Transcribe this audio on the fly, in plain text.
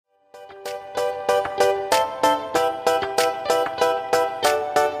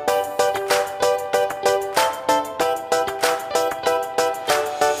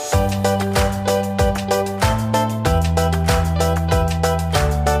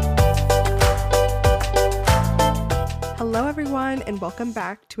everyone, and welcome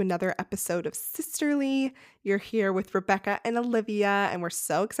back to another episode of Sisterly. You're here with Rebecca and Olivia, and we're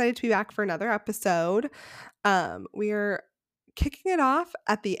so excited to be back for another episode. We're kicking it off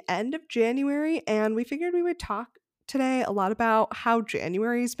at the end of January, and we figured we would talk today a lot about how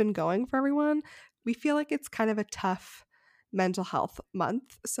January's been going for everyone. We feel like it's kind of a tough mental health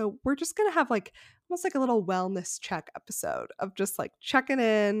month, so we're just gonna have like almost like a little wellness check episode of just like checking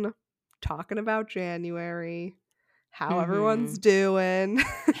in, talking about January, how everyone's Mhm. doing.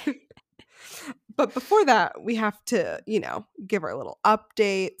 But before that, we have to, give our little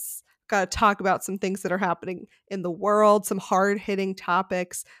updates. Got to talk about some things that are happening in the world, some hard hitting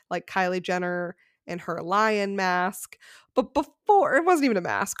topics like Kylie Jenner and her lion mask. But before, it wasn't even a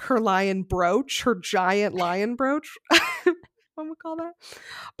mask, her lion brooch, her giant lion brooch. What would call that?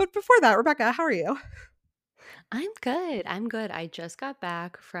 But before that, Rebecca, how are you? I'm good. I'm good. I just got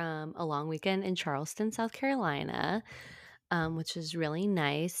back from a long weekend in Charleston, South Carolina, which is really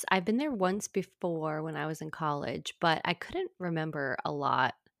nice. I've been there once before when I was in college, but I couldn't remember a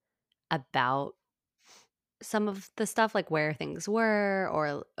lot about some of the stuff, like where things were,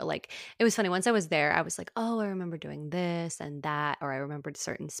 or like it was funny. Once I was there, I was like, oh, I remember doing this and that, or I remembered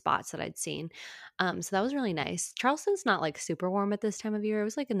certain spots that I'd seen. So that was really nice. Charleston's not like super warm at this time of year. It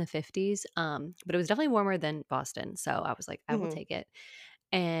was like in the 50s, but it was definitely warmer than Boston. So I was like, I will Hmm. take it.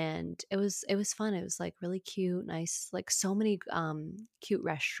 And it was fun. It was like really cute, nice, like so many cute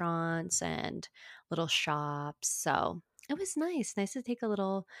restaurants and little shops. So it was nice to take a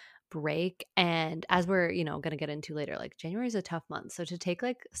little break. And as we're, going to get into later, like January is a tough month. So to take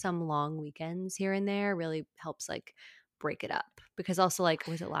like some long weekends here and there really helps like break it up. Because also like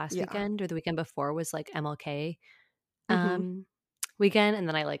was it last Yeah. weekend or the weekend before was like MLK Hmm. um weekend, and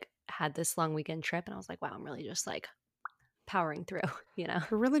then I like had this long weekend trip and I was like, wow, I'm really just like powering through, you know.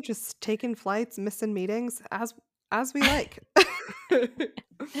 We're really just taking flights, missing meetings as we like.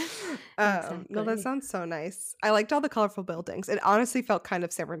 No, that Exactly. sounds so nice. I liked all the colorful buildings. It honestly felt kind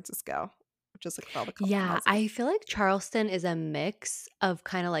of San Francisco, just like with all the colorful Yeah, housing. I feel like Charleston is a mix of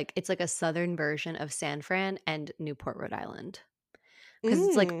kind of like it's like a southern version of San Fran and Newport, Rhode Island. Because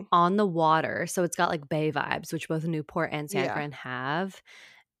it's like Mm, on the water, so it's got like bay vibes, which both Newport and San yeah. Fran have.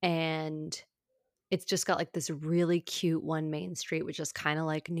 And it's just got like this really cute one main street, which is kind of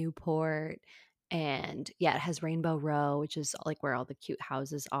like Newport. And yeah, it has Rainbow Row, which is like where all the cute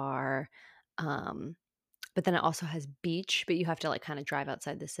houses are. Um, but then it also has beach, but you have to like kind of drive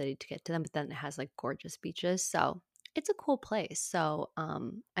outside the city to get to them. But then it has like gorgeous beaches. So it's a cool place. So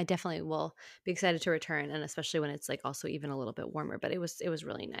I definitely will be excited to return, and especially when it's like also even a little bit warmer. But it was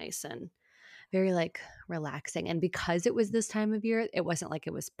really nice and very like relaxing. And because it was this time of year, it wasn't like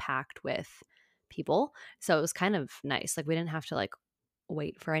it was packed with people. So it was kind of nice. Like we didn't have to like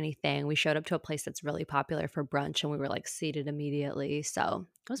wait for anything. We showed up to a place that's really popular for brunch and we were like seated immediately. So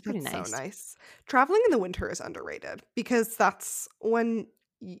it was pretty That's so nice. nice. Traveling in the winter is underrated because that's when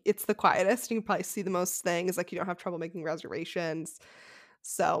it's the quietest. You can probably see the most things. Like you don't have trouble making reservations.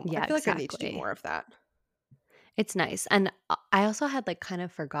 So I Yeah, feel like I need to do exactly. more of that. It's nice. And I also had like kind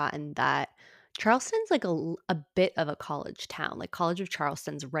of forgotten that Charleston's like a bit of a college town. Like College of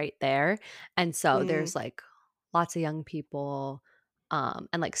Charleston's right there. And so Mm, there's like lots of young people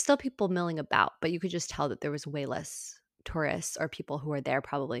and like still people milling about, but you could just tell that there was way less tourists or people who were there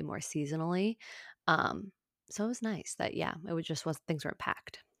probably more seasonally. Um so it was nice that yeah, it was just was things weren't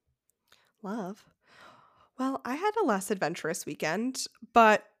packed. love. Well, I had a less adventurous weekend,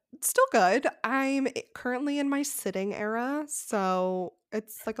 but still good. Currently in my sitting era, so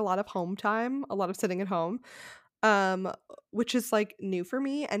it's like a lot of home time, a lot of sitting at home, um, which is like new for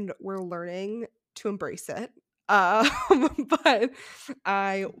me, and we're learning to embrace it. Um, but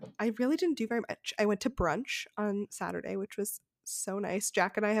I I really didn't do very much. I went to brunch on Saturday, which was so nice.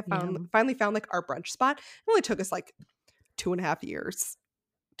 Jack and I have Yeah. finally found like our brunch spot. It only took us like 2.5 years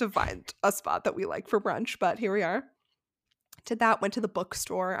to find a spot that we like for brunch, but here we are. Did that, went to the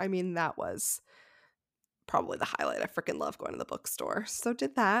bookstore. I mean, that was probably the highlight. I freaking love going to the bookstore. So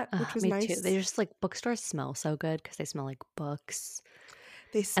did that, which was Me too. They nice. just like bookstores smell so good because they smell like books.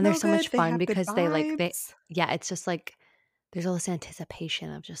 They And they're smell so much good. They fun have good because they vibes. yeah, it's just like there's all this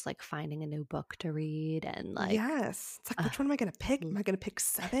anticipation of just like finding a new book to read and like Yes. It's like, uh, which one am I going to pick? l- Am I going to pick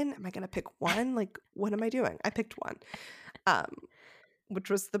seven? Am I going to pick one? Like, what am I doing? I picked one, um, which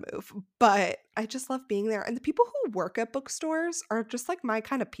was the move. But I just love being there. And the people who work at bookstores are just like my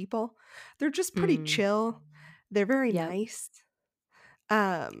kind of people. They're just pretty mm, chill. They're very yep, nice.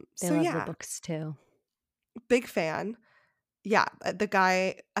 they So love the yeah, books too. big fan. Yeah, the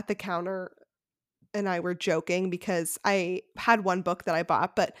guy at the counter, and I were joking because I had one book that I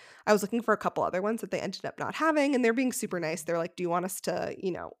bought, but I was looking for a couple other ones that they ended up not having, and they're being super nice. They're like, "Do you want us to,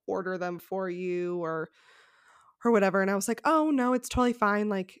 order them for you or whatever?" And I was like, "Oh, no, it's totally fine.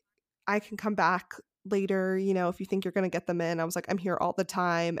 Like, I can come back later, if you think you're going to get them in." I was like, "I'm here all the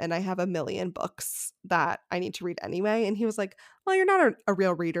time and I have a million books that I need to read anyway." And he was like, "Well, you're not a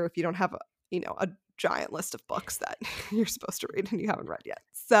real reader if you don't have a giant list of books that you're supposed to read and you haven't read yet."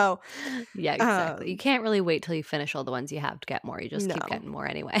 So, Yeah, exactly. You um, can't really wait till you finish all the ones you have to get more. You just keep no. getting more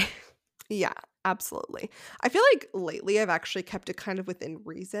anyway. Yeah, absolutely. I feel like lately I've actually kept it kind of within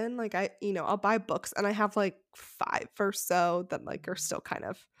reason. Like I'll buy books and I have like 5 or so that like are still kind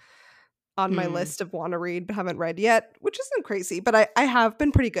of on my Mm. list of want to read but haven't read yet, which isn't crazy, but I have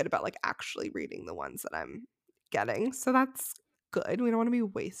been pretty good about like actually reading the ones that I'm getting. So that's good. We don't want to be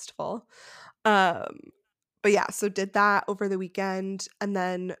wasteful. Um but yeah, so did that over the weekend and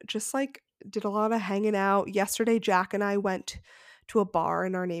then just like did a lot of hanging out. Yesterday Jack and I went to a bar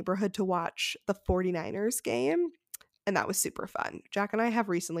in our neighborhood to watch the 49ers game, and that was super fun. Jack and I have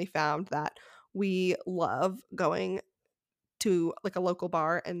recently found that we love going to like a local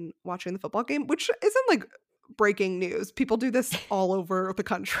bar and watching the football game, which isn't like breaking news. People do this all over the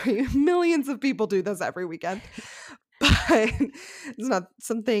country. Millions of people do this every weekend. But it's not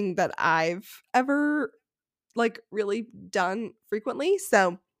something that I've ever like really done frequently.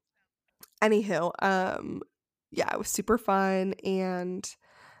 So anywho, yeah, it was super fun and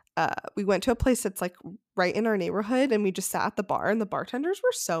we went to a place that's like right in our neighborhood and we just sat at the bar and the bartenders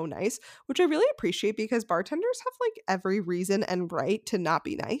were so nice, which I really appreciate because bartenders have like every reason and right to not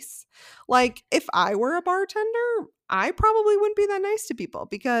be nice. Like if I were a bartender, I probably wouldn't be that nice to people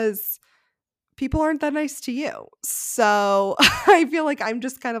because people aren't that nice to you. So I feel like I'm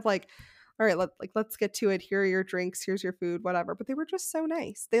just kind of like, all right, let's get to it. Here are your drinks, here's your food, whatever. But they were just so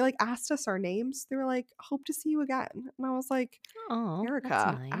nice. They like asked us our names. They were like, "Hope to see you again." And I was like, Oh, that's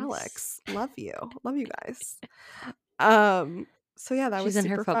 "Erica, nice. Alex, love you. Love you guys." Um, so yeah, that was She's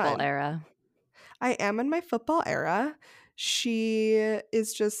in her super football fun. era. I am in my football era. She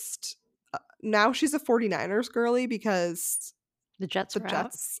is just now she's a 49ers girly because The Jets the are out.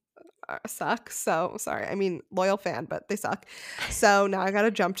 Jets suck. So sorry. I mean, loyal fan, but they suck. So now I got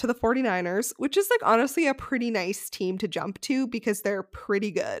to jump to the 49ers, which is like honestly a pretty nice team to jump to because they're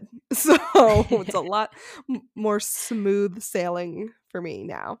pretty good. So it's a lot more smooth sailing for me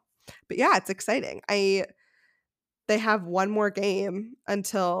now. But yeah, it's exciting. They have one more game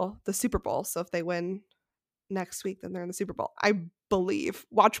until the Super Bowl. So if they win next week, then they're in the Super Bowl. I believe.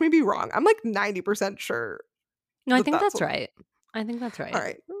 Watch me be wrong. I'm like 90% sure No, I that think that's that's what. right. I think that's All right.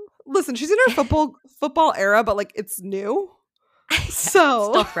 right. Listen, she's in her football era, but like it's new. Yeah, it's So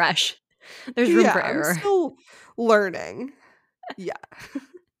still fresh. There's room yeah, for I'm error. still learning. Yeah.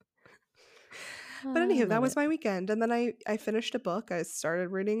 But I anywho, that love was it. my weekend. And then I finished a book. I started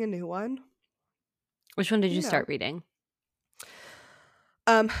reading a new one. Which one did you You start know. reading?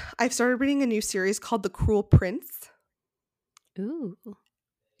 Um, I've started reading a new series called The Cruel Prince. Ooh.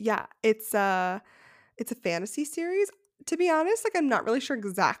 Yeah, it's a fantasy series. To be honest, like I'm not really sure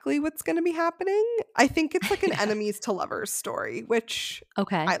exactly what's going to be happening. I think it's like an Yeah. enemies to lovers story, which I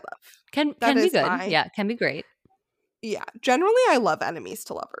Okay. love. That Can be is good. my Yeah, can be great. yeah. Generally, I love enemies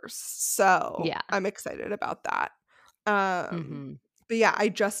to lovers, so Yeah. I'm excited about that. Um, Mhm. but yeah, I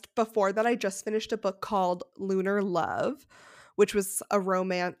just finished a book called Lunar Love, which was a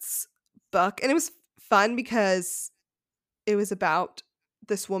romance book, and it was fun because it was about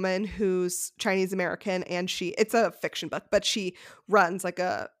this woman who's Chinese American and it's a fiction book, but she runs like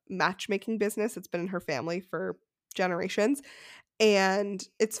a matchmaking business. It's been in her family for generations. And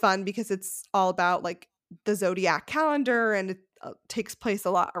it's fun because it's all about like the zodiac calendar and it takes place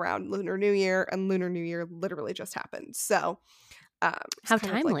a lot around Lunar New Year and Lunar New Year literally just happened. So, it's How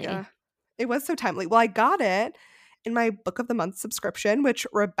kind of like timely. it was so timely. Well, I got it in my book of the month subscription, which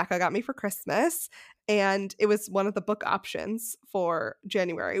Rebecca got me for Christmas, and it was one of the book options for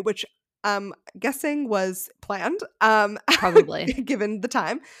January, which guessing was planned Probably. given the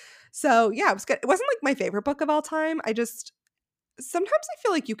time. So, yeah, it was good. It wasn't like my favorite book of all time. I just sometimes I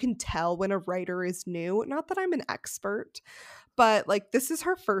feel like you can tell when a writer is new. Not that I'm an expert, but like this is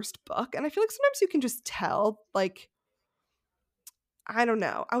her first book and I feel like sometimes you can just tell like I don't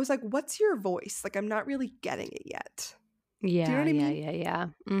know. I was like, "What's your voice?" Like, I'm not really getting it yet. Do you know Yeah, what I yeah, mean? yeah, yeah.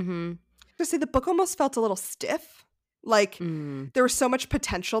 Mhm. Just say the book almost felt a little stiff. Like, Mm. there was so much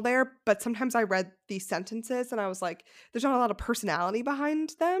potential there, but sometimes I read these sentences and I was like, "There's not a lot of personality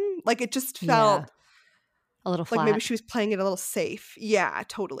behind them." Like, it just Yeah. felt A little like maybe flat. she was playing it a little safe. Yeah,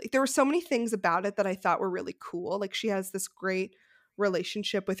 totally. There were so many things about it that I thought were really cool. Like, she has this great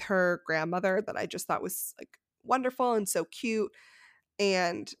relationship with her grandmother that I just thought was like wonderful and so cute.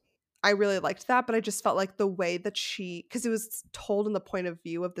 And I really liked that, but I just felt like the way that because it was told in the point of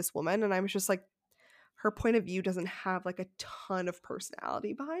view of this woman, and I was just like, her point of view doesn't have like a ton of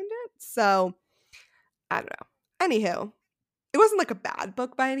personality behind it. So I don't know. Anywho, it wasn't like a bad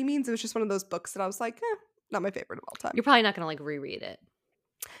book by any means. It was just one of those books that I was like, not my favorite of all time. You're probably not gonna like reread it.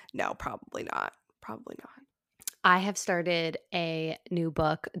 No, probably not. Probably not. I have started a new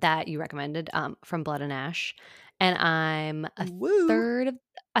book that you recommended, from Blood and Ash, and I'm Woo.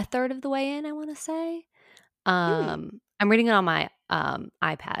 a third of the way in, I wanna say. Hmm. I'm reading it on my,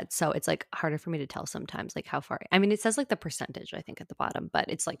 iPad, so it's, like, harder for me to tell sometimes, like, how far I mean, it says, like, the percentage, I think, at the bottom, but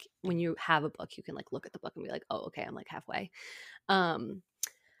it's, like, when you have a book, you can, like, look at the book and be like, "Oh, okay, I'm, like, halfway." Um,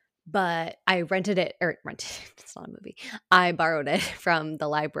 but I rented it or rented it's not a movie. I borrowed it from the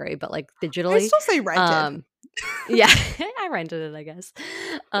library, but, like, I digitally. still say rented. Um yeah, I rented it, I guess.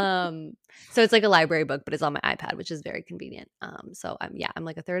 So it's like a library book, but it's on my iPad, which is very convenient. So I'm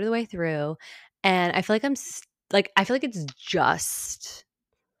like a third of the way through, and I feel like I feel like it's just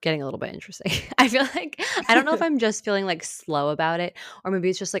getting a little bit interesting. I feel like I don't know if I'm just feeling like slow about it, or maybe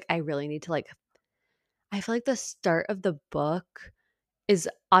it's just like I really need to like. I feel like the start of the book is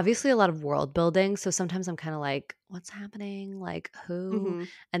obviously a lot of world building. So sometimes I'm kind of like, what's happening? Like who? Hmm.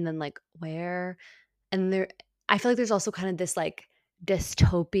 And then like where? And there I feel like there's also kind of this, like,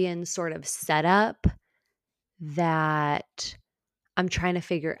 dystopian sort of setup that I'm trying to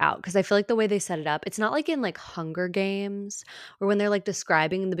figure out because I feel like the way they set it up, it's not like in, like, Hunger Games or when they're, like,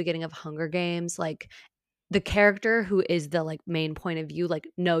 describing in the beginning of Hunger Games, like, the character who is the, like, main point of view, like,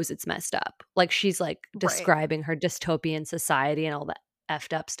 knows it's messed up. Like, she's, like, Right. describing her dystopian society and all that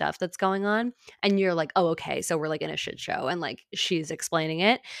effed up stuff that's going on, and you're like, "Oh, okay, so we're, like, in a shit show," and, like, she's explaining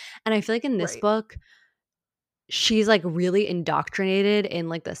it, and I feel like in this Right. book she's, like, really indoctrinated in,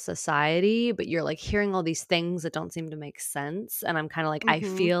 like, the society, but you're, like, hearing all these things that don't seem to make sense, and I'm kinda like, I Hmm.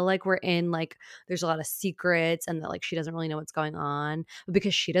 feel like we're in, like there's a lot of secrets and that, like, she doesn't really know what's going on, but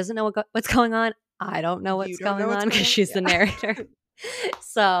because she doesn't know what's going on, I don't know You what's don't know going what's on going because on. she's the Yeah. narrator.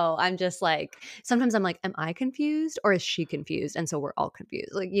 So, I'm just like sometimes I'm like, "Am I confused or is she confused?" And so we're all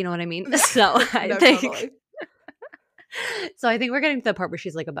confused, like, you know what I mean? So, I No, think totally. so I think we're getting to the part where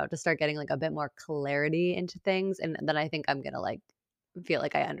she's, like, about to start getting, like, a bit more clarity into things, and then I think I'm gonna, like, feel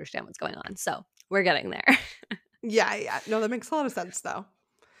like I understand what's going on, so we're getting there. Yeah, yeah. No, that makes a lot of sense though.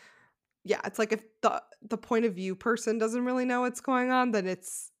 Yeah, it's like if the point of view person doesn't really know what's going on, then it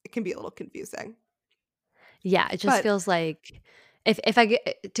can be a little confusing. Yeah, it just But feels like if I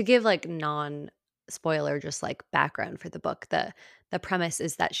get to give, like, non-spoiler, just, like, background for the book, the premise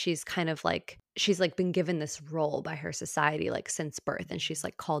is that she's kind of, like she's, like, been given this role by her society, like, since birth, and she's,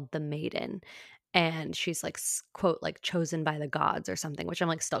 like, called the Maiden, and she's, like, quote, like, "chosen by the gods" or something, which I'm,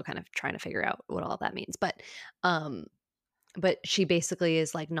 like, still kind of trying to figure out what all that means, um but she basically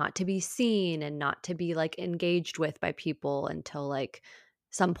is, like, not to be seen and not to be, like, engaged with by people until, like,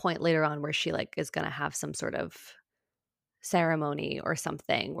 some point later on where she, like, is gonna have some sort of ceremony or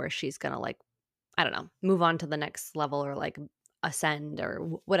something where she's gonna, like, I don't know, move on to the next level or, like, ascend or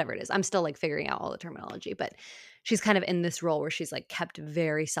whatever it is. I'm still, like, figuring out all the terminology, but she's kind of in this role where she's, like, kept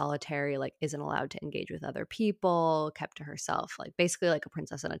very solitary, like, isn't allowed to engage with other people, kept to herself, like, basically like a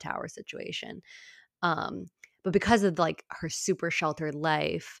princess in a tower situation. Um, but because of, like, her super sheltered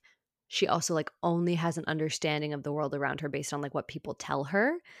life, she also, like, only has an understanding of the world around her based on, like, what people tell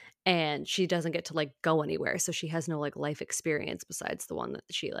her, and she doesn't get to, like, go anywhere, so she has no, like, life experience besides the one that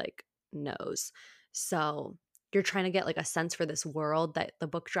she, like, knows. So, you're trying to get, like, a sense for this world that the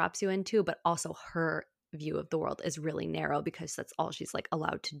book drops you into, but also her view of the world is really narrow because that's all she's, like,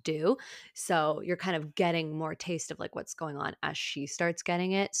 allowed to do. So, you're kind of getting more taste of, like, what's going on as she starts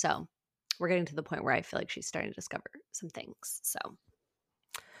getting it, so we're getting to the point where I feel like she's starting to discover some things. So,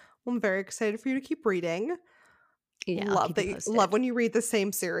 I'm very excited for you to keep reading. yeah, I'll Love keep you that love posted. when you read the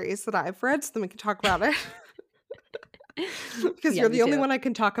same series that I've read, so then we can talk about it. Because Yeah, you're me the only too. one I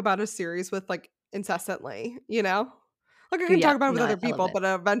can talk about a series with, like, incessantly, you know? Like, I can Yeah, talk about it with no, other I love people, it. but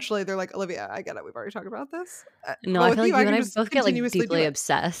eventually they're like, "Olivia, I get it, we've already talked about this." No, But I with feel like you, I you and can I just both get, like, continuously do deeply it.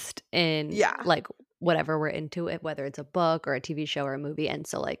 obsessed in, Yeah, like, whatever we're into it, whether it's a book or a TV show or a movie, and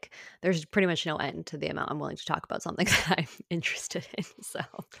so, like, there's pretty much no end to the amount I'm willing to talk about something that I'm interested in, so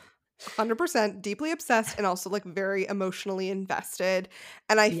 100% deeply obsessed and also, like, very emotionally invested,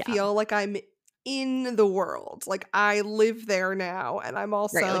 and I yeah, feel like I'm in the world, like, I live there now, and I'm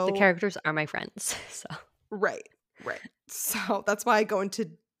right, like, the also characters are my friends, so right, right. So, that's why I go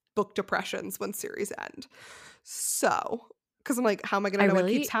into book depressions when series end. So, because 'cause I'm like, "How am I I gonna know what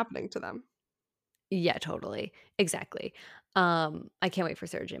keeps really happening to them?" yeah, totally. Exactly. I can't wait for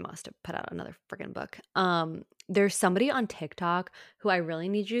Sarah J. Maas to put out another freaking book. There's somebody on TikTok who I really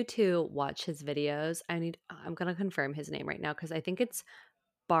need you to watch his videos. I'm gonna confirm his name right now because I think it's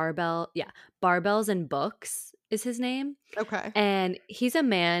Barbells and Books is his name. Okay. And he's a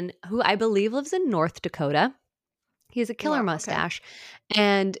man who I believe lives in North Dakota. He has a killer Wow. Okay. mustache,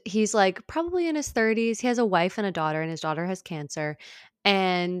 and he's, like, probably in his 30s. He has a wife and a daughter, and his daughter has cancer,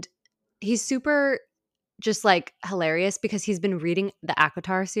 and he's super just, like, hilarious because he's been reading the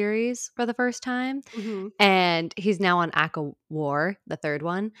ACOTAR series for the first time, Hmm. and he's now on ACO War, the 3rd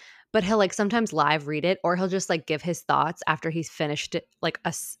one, but he'll, like, sometimes live read it, or he'll just, like, give his thoughts after he's finished it, like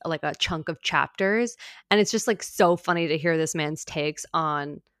a chunk of chapters, and it's just, like, so funny to hear this man's takes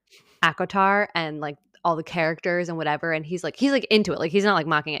on ACOTAR and, like, all the characters and whatever, and he's into it, like, he's not, like,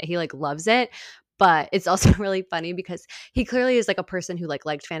 mocking it, he, like, loves it, but it's also really funny because he clearly is, like, a person who, like,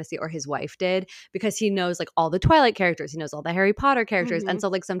 liked fantasy, or his wife did, because he knows, like, all the Twilight characters, he knows all the Harry Potter characters, and Hmm. so,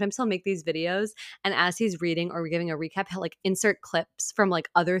 like, sometimes he'll make these videos, and as he's reading or giving a recap, he'll, like, insert clips from, like,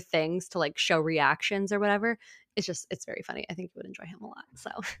 other things to, like, show reactions or whatever. It's very funny. I think you would enjoy him a lot, so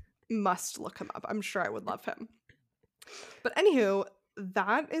Must look him up. I'm sure I would love him. But anywho,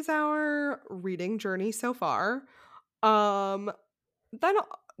 that is our reading journey so far. Um, then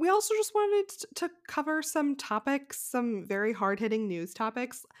we also just wanted to cover some topics, some very hard hitting news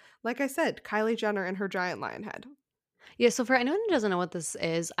topics. Like I said, Kylie Jenner and her giant lion head. Yeah, so for anyone who doesn't know what this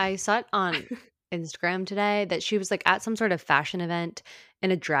is, I saw it on Instagram today that she was like at some sort of fashion event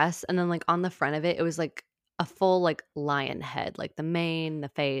in a dress, and then like on the front of it, it was like a full like lion head, like the mane, the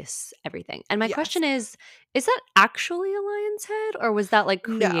face, everything. And my Yes. question is that actually a lion's head, or was that like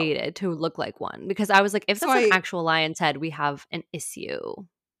No. created to look like one? Because I was like, if So that's an I actual lion's head, we have an issue.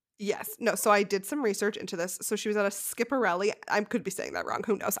 Yes. No, so I did some research into this. So she was at a Skipperelli. I could be saying that wrong.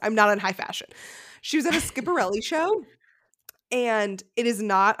 Who knows? I'm not in high fashion. She was at a Skipperelli show, and it is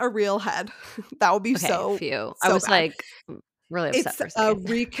not a real head. That would be Okay, so, phew. I so was bad. like really upset It's for a a second.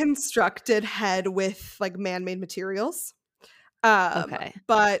 reconstructed head with like man-made materials. Okay.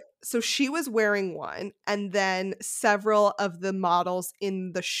 But so she was wearing one, and then several of the models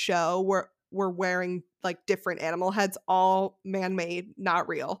in the show were wearing like different animal heads, all man-made, not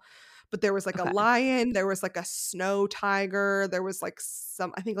real. But there was like a Okay. lion, there was like a snow tiger, there was like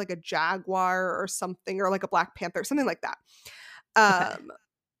some, I think like a jaguar or something, or like a black panther, something like that. Okay. Um,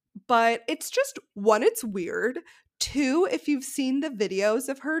 but it's just one, it's weird. Two, if you've seen the videos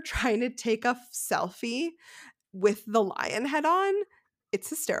of her trying to take a selfie with the lion head on, it's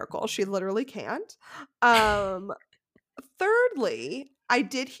hysterical. She literally can't. Um, Thirdly, I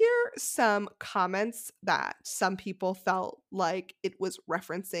did hear some comments that some people felt like it was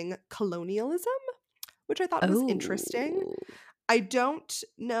referencing colonialism, which I thought was interesting. Oh. I don't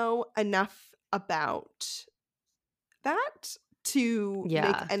know enough about that to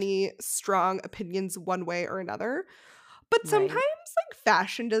make Yeah. any strong opinions one way or another. But sometimes, Right. like,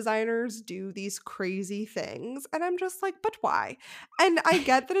 fashion designers do these crazy things, and I'm just like, "But why?" And I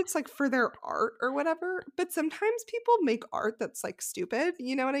get that it's, like, for their art or whatever, but sometimes people make art that's, like, stupid,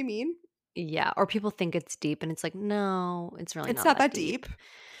 you know what I mean? Yeah, or people think it's deep and it's like, "No, it's really It's not not that that deep." deep.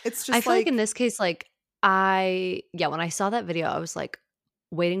 It's I just feel like in like this case, like, I yeah, when I saw that video, I was, like,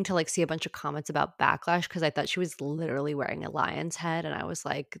 waiting to, like, see a bunch of comments about backlash because I thought she was literally wearing a lion's head, and I was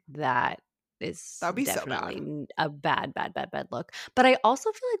like, "That that is would be so definitely bad. a bad, bad, bad, bad look." But I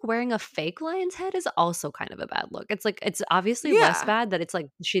also feel like wearing a fake lion's head is also kind of a bad look. It's like it's obviously less Yeah. bad that it's like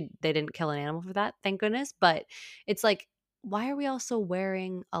they didn't kill an animal for that, thank goodness, but it's like, why are we also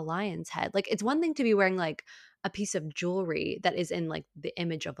wearing a lion's head? Like, it's one thing to be wearing, like, a piece of jewelry that is in, like, the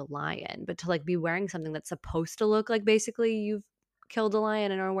image of a lion, but to, like, be wearing something that's supposed to look like basically you've killed a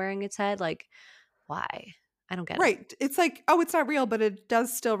lion and are wearing its head, like, why? I don't get it. Right. It's like, "Oh, it's not real, but it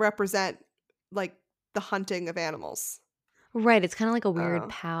does still represent, like, the hunting of animals." Right, it's kinda like a weird Uh,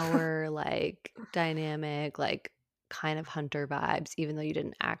 power, like, dynamic, like, kind of hunter vibes, even though you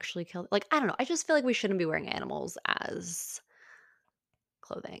didn't actually kill like, I don't know, I just feel like we shouldn't be wearing animals as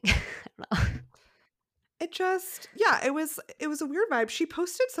clothing. I don't know. It just yeah, it was a weird vibe. She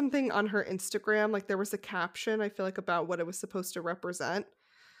posted something on her Instagram, like, there was a caption, I feel like, about what it was supposed to represent.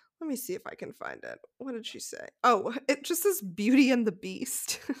 Let me see if I can find it. What did she say? Oh, it just says "Beauty and the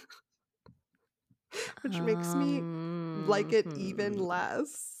Beast," which makes me like it even Hmm.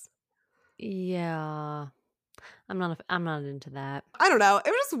 less. Yeah. I'm not into that. I don't know, it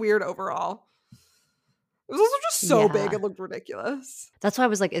was just weird overall. It was also just so big, Yeah. it looked ridiculous. That's why I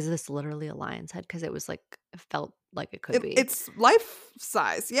was like, "Is this literally a lion's head?" Because it was like it felt like it could be. It's life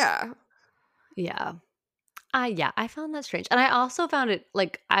size, yeah. Yeah. Yeah, I found that strange, and I also found it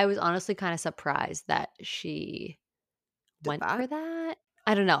like, I was honestly kinda surprised that she did went for that. that.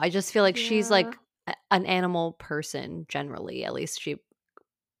 I don't know. I just feel like she's Yeah. like an animal person generally. At least she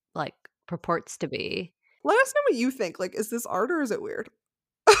like purports to be. Let us know what you think. Like, is this art or is it weird?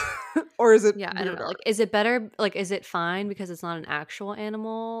 Or is it Yeah, I don't weird know. art? Like, is it better? Like, is it fine because it's not an actual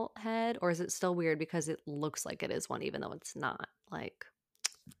animal head, or is it still weird because it looks like it is one, even though it's not? Like,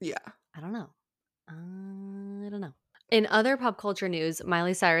 Yeah. I don't know. I don't know. In other pop culture news,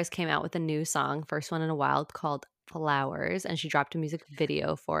 Miley Cyrus came out with a new song, first one in a while, called Flowers, and she dropped a music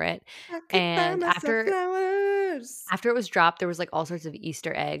video for it. I could buy And myself flowers. after it was dropped, there was like all sorts of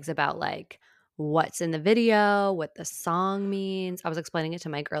Easter eggs about like what's in the video, what the song means. I was explaining it to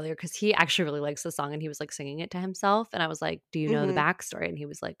Mike earlier because he actually really likes the song and he was like singing it to himself. And I was like, "Do you know the Mhm. backstory?" And he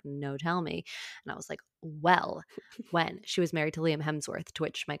was like, "No, tell me." And I was like, "Well, when she was married to Liam Hemsworth," to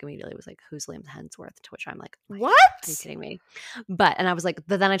which Mike immediately was like, "Who's Liam Hemsworth?" To which I'm like, "Oh my God, are you What? kidding me?" And I was like,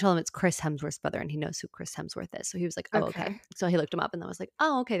 but then I told him it's Chris Hemsworth's brother and he knows who Chris Hemsworth is. So he was like, "Oh, okay." Okay. So he looked him up and I was like,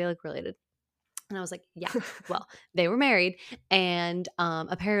 "Oh, okay, they look related." And I was like, "Yeah." Well, they were married, and,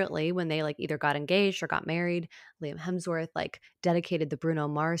 apparently when they, like, either got engaged or got married, Liam Hemsworth, like, dedicated the Bruno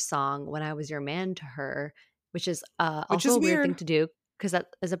Mars song, "When I Was Your Man" to her, which is, Which also is a weird thing weird. to do because that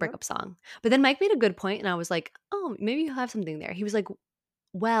is a Yep. breakup song. But then Mike made a good point, and I was like, "Oh, maybe you have something there." He was like,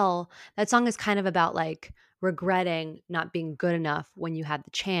 "Well, that song is kind of about, like, regretting not being good enough when you had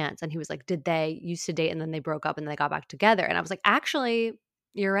the chance." And he was like, "Did they used to date and then they broke up and then they got back together?" And I was like, "Actually,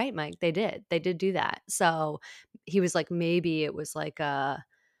 you're right, Mike. They did. They did do that." So he was like, "Maybe it was like a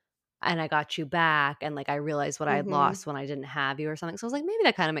and I got you back and like I realized what I had Mhm. lost when I didn't have you or something." So I was like, maybe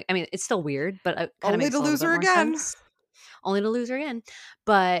that kind of I mean, it's still weird, but it kind of Only makes to a little lose bit her more again. sense. Only to lose her again.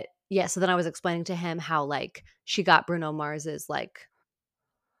 But yeah, so then I was explaining to him how like she got Bruno Mars's like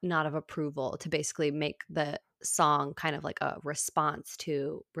nod of approval to basically make the song kind of like a response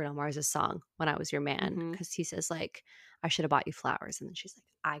to Bruno Mars's song "When I Was Your Man" Mhm. because he says like, "I should have bought you flowers," and then she's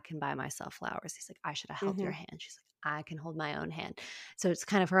like, "I can buy myself flowers." He's like, "I should have held your Mhm. hand." She's like, "I can hold my own hand." So it's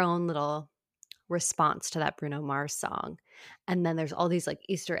kind of her own little response to that Bruno Mars song. And then there's all these like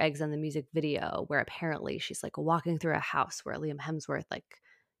Easter eggs in the music video where apparently she's like walking through a house where Liam Hemsworth like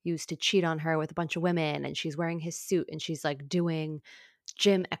used to cheat on her with a bunch of women and she's wearing his suit and she's like doing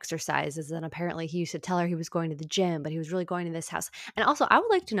gym exercises and apparently he used to tell her he was going to the gym but he was really going to this house. And also I would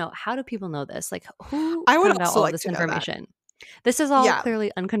like to know, how do people know this? Like who I would found out also all of like this to know that. information? This is all Yeah,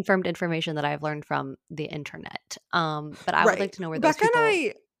 clearly unconfirmed information that I've learned from the internet. But I would right. like to know where those Rebecca and people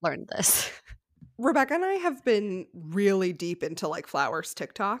I learned this. Rebecca and I have been really deep into, like, Flowers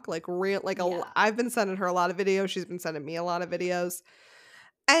TikTok, like, real like, Yeah. I've been sending her a lot of videos, she's been sending me a lot of videos,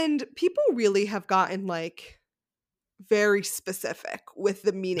 and people really have gotten, like, very specific with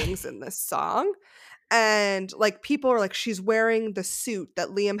the meanings in this song, and, like, people are like, "She's wearing the suit that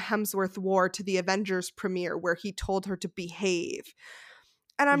Liam Hemsworth wore to the Avengers premiere where he told her to behave,"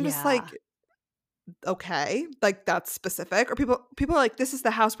 and I'm just Yeah. like, "Okay, like, that's specific," or people are like, "This is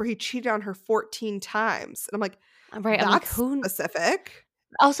the house where he cheated on her 14 times," and I'm like, Right, I'm like, "That's who specific."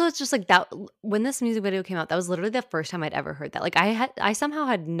 also, it's just like that when this music video came out, that was literally the first time I'd ever heard that. Like, I somehow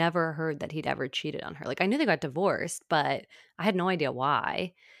had never heard that he'd ever cheated on her. Like, I knew they got divorced, but I had no idea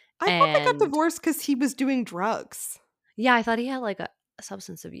why. I thought they got And divorced because he was doing drugs. yeah, I thought he had like a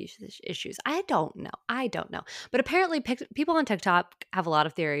substance abuse issues. I don't know. I don't know. But apparently, people on TikTok have a lot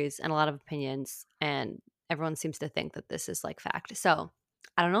of theories and a lot of opinions, and everyone seems to think that this is like fact. So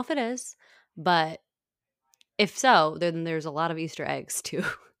I don't know if it is, but if so, then there's a lot of Easter eggs to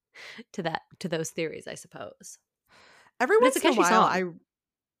to those theories, I suppose. Every But it's a once in a catchy while, song. I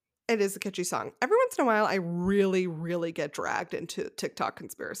it is a catchy song. Every once in a while, I really, really get dragged into TikTok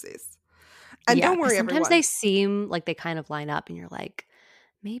conspiracies. And Yeah, don't because worry, sometimes they everyone. seem like they kind of line up and you're like,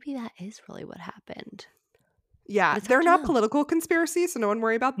 "Maybe that is really what happened." But Yeah, it's hard they're to not know. political conspiracies, so no one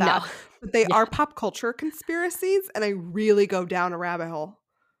worry about No. that. But they Yeah. are pop culture conspiracies, and I really go down a rabbit hole.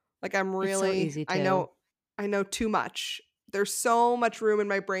 Like I'm It's so really easy to. I know too much. There's so much room in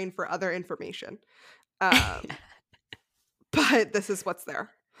my brain for other information. Um, but this is what's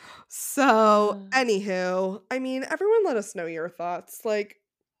there. So, Uh, anywho, I mean, everyone let us know your thoughts. Like,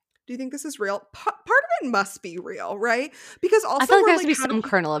 do you think this is real? Part of it must be real, right? Because I also feel like we're there has to like, be how do some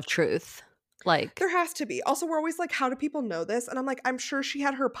people kernel of truth. Like, there has to be. Also, we're always like, how do people know this? And I'm like, I'm sure she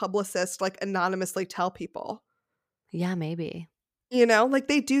had her publicist like anonymously tell people. yeah, maybe. You know, like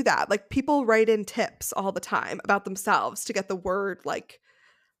they do that. Like people write in tips all the time about themselves to get the word like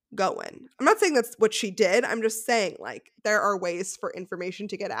going. I'm not saying that's what she did. I'm just saying like there are ways for information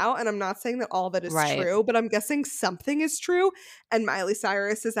to get out. And I'm not saying that all of it is Right. true, but I'm guessing something is true. And Miley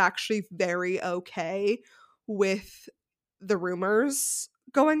Cyrus is actually very okay with the rumors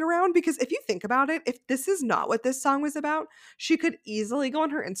going around, because if you think about it, if this is not what this song was about, she could easily go on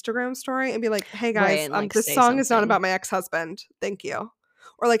her Instagram story and be like, "Hey Right, guys, and, like, this say song is not something. about my ex-husband. Thank you."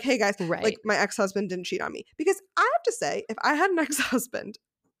 Or like, "Hey guys, like Right. my ex-husband didn't cheat on me." Because I have to say, if I had an ex-husband,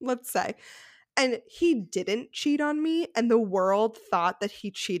 let's say, and he didn't cheat on me and the world thought that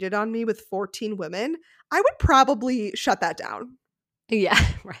he cheated on me with 14 women, I would probably shut that down. Yeah,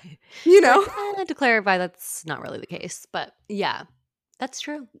 right. You You're know? like, to clarify, that's not really the case." But yeah, that's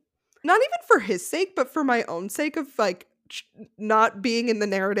true. Not even for his sake, but for my own sake of like not being in the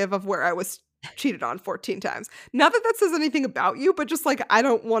narrative of where I was cheated on 14 times. Not that that says anything about you, but just like I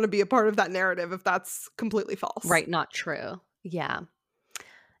don't want to be a part of that narrative if that's completely false. Right, not true. Yeah.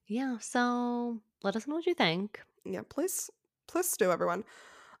 Yeah, so let us know what you think. Yeah, please do, everyone.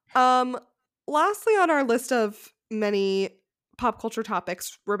 Um, Lastly on our list of many pop culture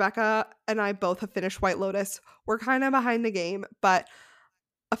topics, Rebecca and I both have finished White Lotus. We're kind of behind the game, but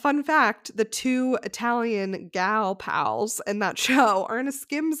a fun fact, the two Italian gal pals in that show are in a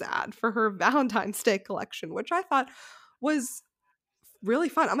Skims ad for her Valentine's Day collection, which I thought was really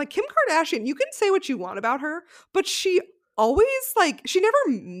fun. I'm like, Kim Kardashian, you can say what you want about her, but she always like she never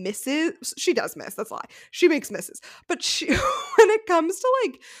misses. She does miss, that's a lie. She makes misses. But she when it comes to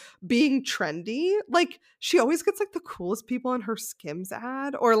like being trendy, like she always gets like the coolest people in her Skims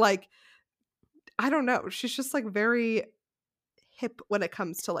ad, or like I don't know. She's just like very hip when it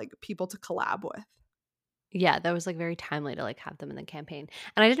comes to like people to collab with. Yeah, that was, like, very timely to, like, have them in the campaign,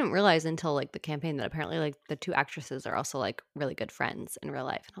 and I didn't realize until, like, the campaign that apparently, like, the 2 actresses are also, like, really good friends in real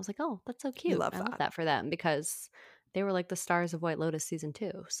life, and I was like, "Oh, that's so I cute." love I love that. that for them because they were, like, the stars of White Lotus season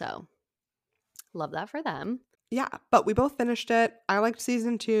 2, so love that for them. Yeah, but we both finished it. I liked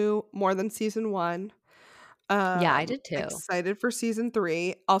season 2 more than season 1. Yeah, I did too. Excited for season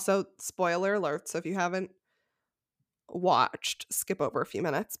 3. Also, spoiler alert, so if you haven't watched, skip over a few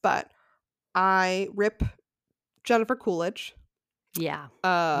minutes, but I rip Jennifer Coolidge. Yeah.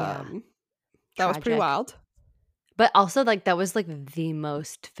 Yeah. Um, that was pretty Tragic. wild. But also, like, that was, like, the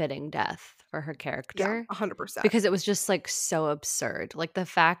most fitting death for her Yeah, character 100%. because it was just, like, so absurd. Like, the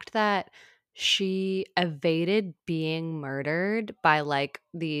fact that she evaded being murdered by, like,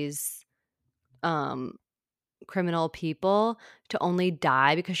 these, um, criminal people to only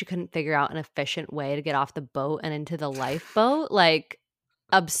die because she couldn't figure out an efficient way to get off the boat and into the lifeboat, like,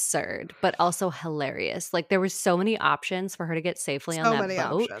 absurd, but also hilarious. Like, there were so many options for her to get safely on So that many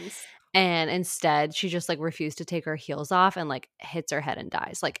boat, options. and instead, she just, like, refused to take her heels off and, like, hits her head and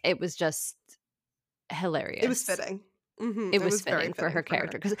dies. Like, it was just It was hilarious. fitting. Mhm, It it was was very fitting for fitting her for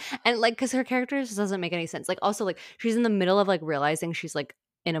character her. because her character just doesn't make any sense. Like, also, like, she's in the middle of, like, realizing she's, like,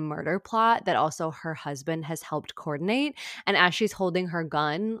 in a murder plot that also her husband has helped coordinate, and as she's holding her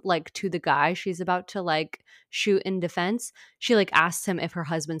gun, like, to the guy she's about to, like, shoot in defense, she, like, asks him if her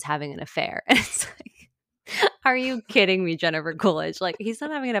husband's having an affair, and it's like, "Are you kidding me, Jennifer Coolidge? Like, he's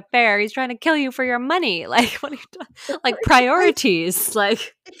not having an affair, he's trying to kill you for your money, like, what are you doing? Like, Like, priorities,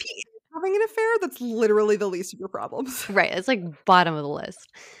 like." if he is having an affair, that's literally the least of your problems. Right, it's, like, bottom of the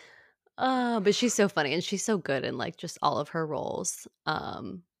list. But she's so funny, and she's so good in, like, just all of her roles.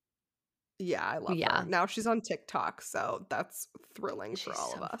 Yeah, I love her. Yeah, Now she's on TikTok, so that's thrilling for she's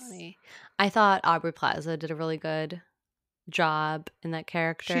all of so us. funny. I thought Aubrey Plaza did a really good job in that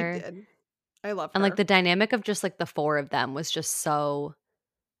She character, did. I love and, like, her. the dynamic of just, like, the 4 of them was just so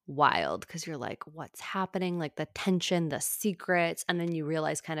wild because 'cause you're like, "What's happening?" Like, the tension, the secrets, and then you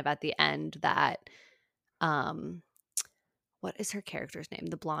realize kind of at the end that, um what is her character's name?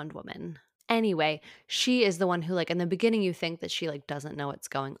 The blonde woman. Anyway, she is the one who, like, in the beginning, you think that she, like, doesn't know what's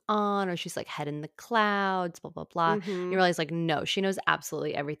going on or she's, like, head in the clouds, blah, blah, blah. You Mhm. realize, like, no, she knows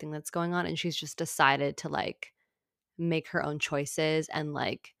absolutely everything that's going on, and she's just decided to, like, make her own choices and,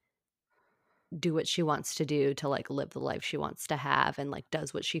 like, do what she wants to do to, like, live the life she wants to have and, like,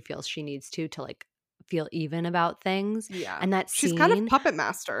 does what she feels she needs to, like, feel even about things. Yeah. And that She's kind of scene puppet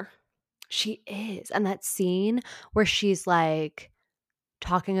master. she is. And that scene where she's, like,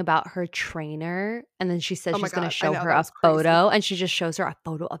 talking about her trainer, and then she says Oh my she's gonna god, I show know, her that a was crazy. photo, and she just shows her a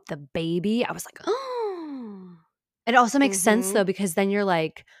photo of the baby. I was like, "Oh." It also makes sense Mhm. though, because then you're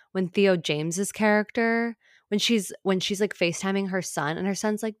like, when Theo James's character, when she's, like, FaceTiming her son, and her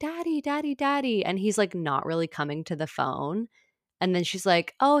son's like, "Daddy, daddy, daddy," and he's, like, not really coming to the phone, and then she's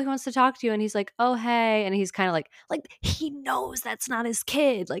like, "Oh, he wants to talk to you," and he's like, "Oh, hey," and he's kinda like, he knows that's not his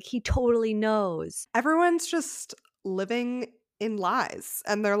kid, like, he totally knows. Everyone's just living in lies,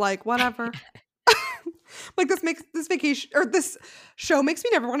 and they're like, "Whatever." Like, this show makes me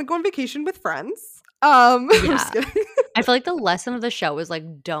never wanna go on vacation with friends. I'm just Yeah. kidding. I feel like the lesson of the show was,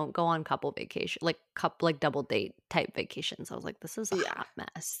 like, don't go on couple vacation like, like, double date type vacations. I was like, "This is a Yeah, hot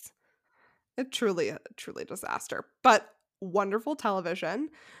mess." it truly a disaster, but wonderful television,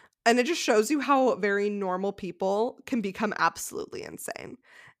 and it just shows you how very normal people can become absolutely insane.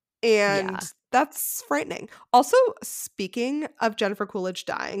 And Yeah. that's frightening. Also, speaking of Jennifer Coolidge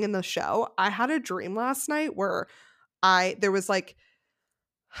dying in the show, I had a dream last night where I there was like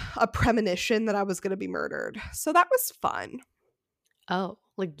a premonition that I was going to be murdered. So that was fun. Oh,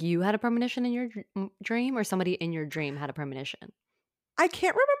 like, you had a premonition in your dream or somebody in your dream had a premonition? I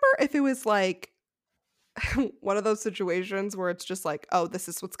can't remember if it was like one of those situations where it's just like, oh, this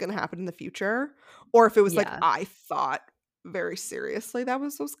is what's going to happen in the future, or if it was like Yeah. I thought very seriously that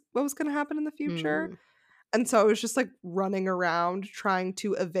was what was going to happen in the future. Mm. And so I was just like running around trying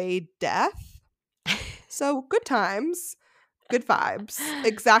to evade death. So good times, good vibes,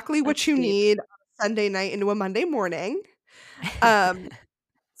 exactly what That's you deep. need on a Sunday night into a Monday morning. Um,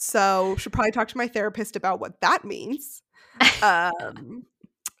 so should probably talk to my therapist about what that means. Um,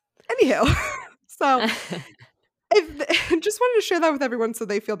 Anywho, so just wanted to share that with everyone so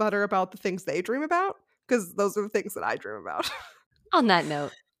they feel better about the things they dream about because those are the things that I dream about. On that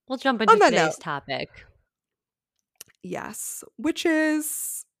note, we'll jump On into that note, today's topic. yes, which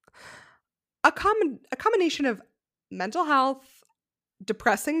is a combination of mental health,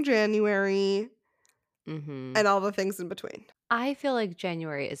 depressing January, Mhm. and all the things in between. I feel like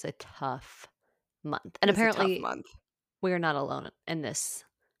January is a tough month, and It is a tough apparently month. we're not alone in this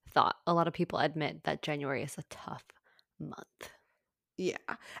thought. A lot of people admit that January is a tough month. Yeah.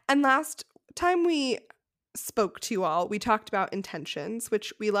 And last time we spoke to you all, we talked about intentions,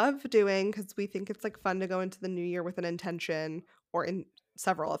 which we love doing because we think it's like fun to go into the new year with an intention or in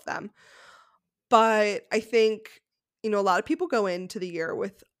several of them. But I think, a lot of people go into the year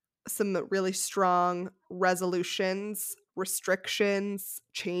with some really strong resolutions, restrictions,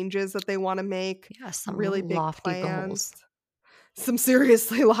 changes that they want to make, Yeah, some really big lofty plans, goals. some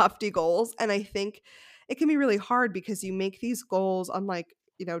seriously lofty goals. And I think it can be really hard because you make these goals on like,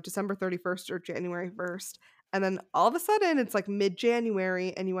 December 31st or January 1st. And then all of a sudden it's like mid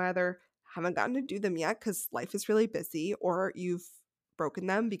January and you either haven't gotten to do them yet because life is really busy or you've broken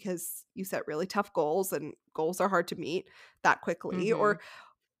them because you set really tough goals and goals are hard to meet that quickly Mhm. or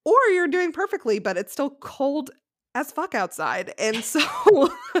you're doing perfectly but it's still cold as fuck outside and so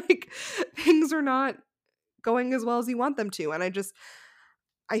like things are not going as well as you want them to. And I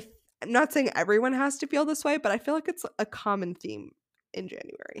I'm not saying everyone has to feel this way, but I feel like it's a common theme in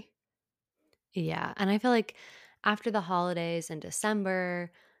January. Yeah, and I feel like after the holidays in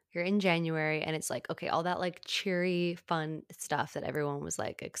December, you're in January and it's like, okay, all that like cheery, fun stuff that everyone was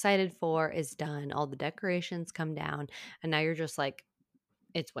like excited for is done. All the decorations come down, and now you're just like,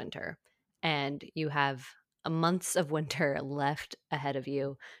 it's winter. And you have a months of winter left ahead of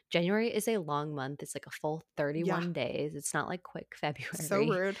you. January is a long month. It's like a full Yeah, 31 days. It's not like quick so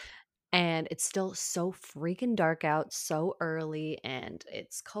February. rude. And it's still so freaking dark out so early and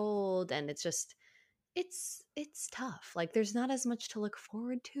it's cold and it's tough. Like, there's not as much to look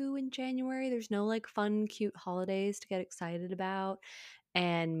forward to in January. There's no, like, fun, cute holidays to get excited about,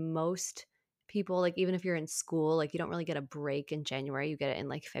 and most people, like, even if you're in school, like, you don't really get a break in January. You get it in,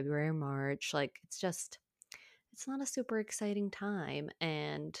 like, February or March. Like, it's not a super exciting time,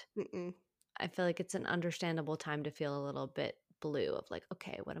 and Mm-mm. I feel like it's an understandable time to feel a little bit blue of, like,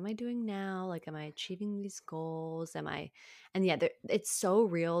 "Okay, what am I doing now? Like, am I achieving these goals? Am I" and, yeah, it's so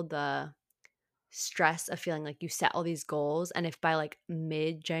real, the stress of feeling like you set all these goals, and if by like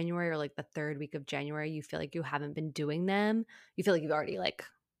mid January or like the third week of January you feel like you haven't been doing them, you feel like you've already like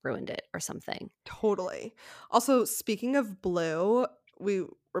ruined it or something. Totally. Also, speaking of blue, we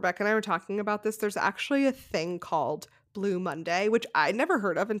Rebecca and I were talking about this. There's actually a thing called Blue Monday, which I never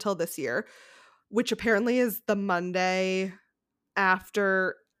heard of until this year, which apparently is the Monday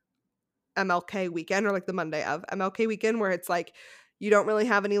after MLK weekend or like the Monday of MLK weekend where it's like you don't really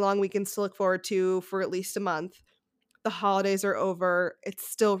have any long weekends to look forward to for at least a month. The holidays are over. It's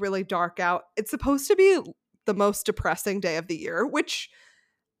still really dark out. It's supposed to be the most depressing day of the year, which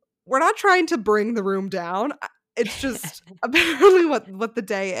we're not trying to bring the room down. It's just apparently what the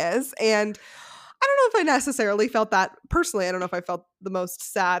day is. And I don't know if I necessarily felt that personally. I don't know if I felt the most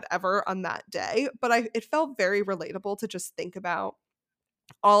sad ever on that day, but it felt very relatable to just think about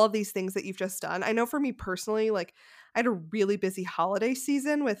all of these things that you've just done. I know for me personally, like I had a really busy holiday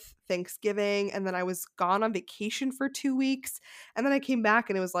season with Thanksgiving, and then I was gone on vacation for 2 weeks. And then I came back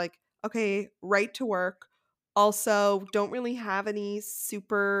and it was like, okay, right to work. Also, don't really have any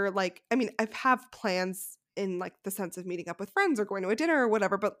super like, I mean, I have plans in like the sense of meeting up with friends or going to a dinner or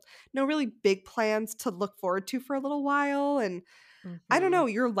whatever, but no really big plans to look forward to for a little while. And I don't Mhm. know,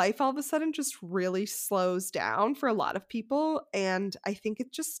 your life all of a sudden just really slows down for a lot of people. And I think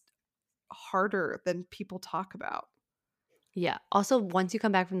it's just harder than people talk about. Yeah. Also, once you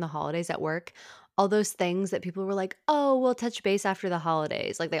come back from the holidays at work, all those things that people were like, "Oh, we'll touch base after the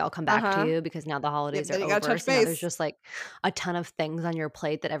holidays." Like they all come Uh back to huh. you because now the Yep. holidays are Then you got to over. touch So now there's base. just like a ton of things on your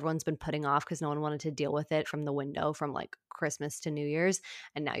plate that everyone's been putting off because no one wanted to deal with it from the window from like Christmas to New Year's.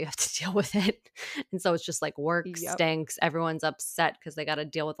 And now you have to deal with it. And so it's just like work Yep. stinks. Everyone's upset because they got to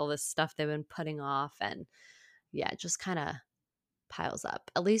deal with all this stuff they've been putting off. And yeah, it just kind of piles up.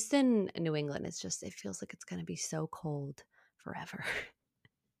 At least in New England, it feels like it's going to be so cold forever.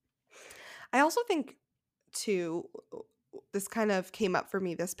 I also think too, this kind of came up for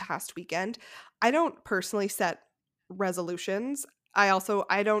me this past weekend. I don't personally set resolutions.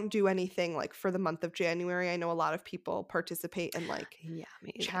 I don't do anything like for the month of January. I know a lot of people participate in like Yeah,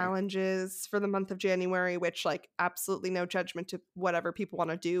 me either. challenges for the month of January, which like absolutely no judgment to whatever people want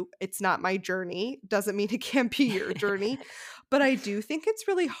to do. It's not my journey. Doesn't mean it can't be your journey. But I do think it's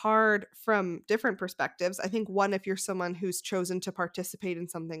really hard from different perspectives. I think one, if you're someone who's chosen to participate in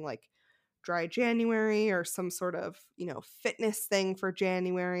something like dry January or some sort of, fitness thing for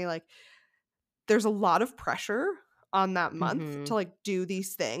January, like there's a lot of pressure on that month to Mhm. like do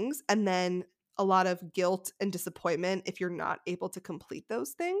these things and then a lot of guilt and disappointment if you're not able to complete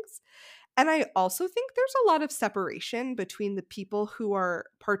those things. And I also think there's a lot of separation between the people who are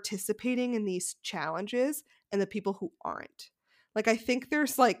participating in these challenges and the people who aren't. Like I think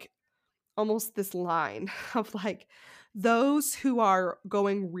there's like almost this line of like those who are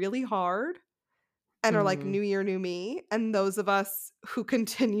going really hard and are like, Mhm. "New year, new me," and those of us who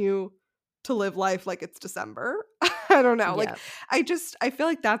continue to live life like it's December. I don't know, like, Yep. I feel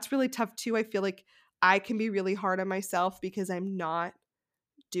like that's really tough too. I feel like I can be really hard on myself because I'm not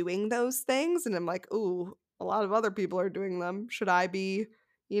doing those things, and I'm like, "Ooh, a lot of other people are doing them. Should I be,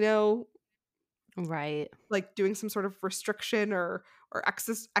 you know, Right. like, doing some sort of restriction or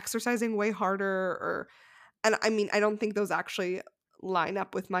exercising way harder?" Or and I mean, I don't think those actually line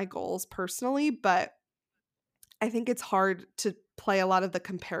up with my goals personally, but I think it's hard to play a lot of the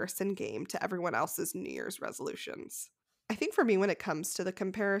comparison game to everyone else's New Year's resolutions. I think for me, when it comes to the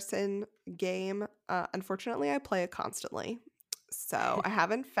comparison game, unfortunately, I play it constantly. So I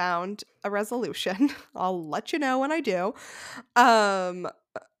haven't found a resolution. I'll let you know when I do. Um,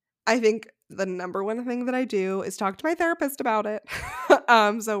 I think the number one thing that I do is talk to my therapist about it.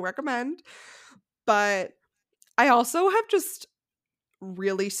 So recommend. But I also have just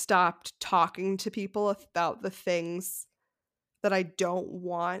really stopped talking to people about the things that I don't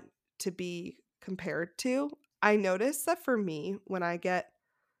want to be compared to. I notice that for me, when I get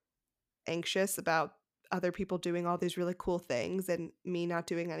anxious about other people doing all these really cool things and me not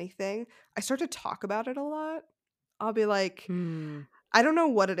doing anything, I start to talk about it a lot. I'll be like, Mm. I don't know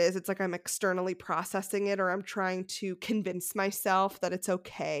what it is. It's like I'm externally processing it or I'm trying to convince myself that it's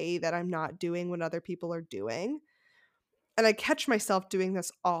okay that I'm not doing what other people are doing. And I catch myself doing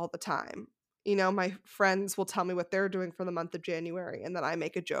this all the time. My friends will tell me what they're doing for the month of January, and then I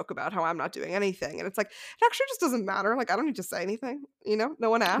make a joke about how I'm not doing anything. And it's like, it actually just doesn't matter. Like, I don't need to say anything. No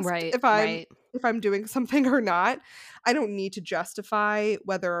one asked Right, if I'm right. if I'm doing something or not. I don't need to justify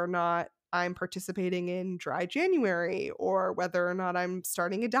whether or not I'm participating in dry January or whether or not I'm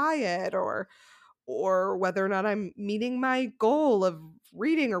starting a diet or whether or not I'm meeting my goal of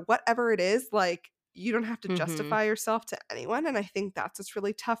reading or whatever it is, like, you don't have to Mhm. justify yourself to anyone, and I think that's just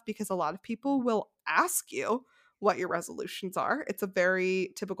really tough because a lot of people will ask you what your resolutions are. It's a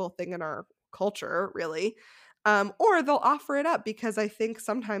very typical thing in our culture, really. Or they'll offer it up because I think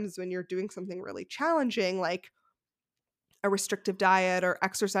sometimes when you're doing something really challenging, like a restrictive diet or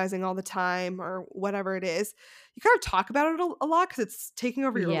exercising all the time or whatever it is, you kind of talk about it a lot because it's taking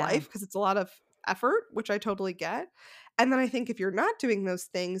over your Yeah. life because it's a lot of effort, which I totally get. And then I think if you're not doing those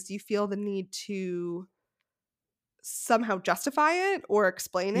things, you feel the need to somehow justify it or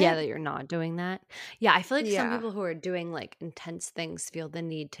explain Yeah, it. that you're not doing that. Yeah, I feel like some Yeah, people who are doing, like, intense things feel the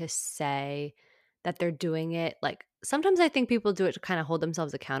need to say that they're doing it, like sometimes I think people do it to kinda hold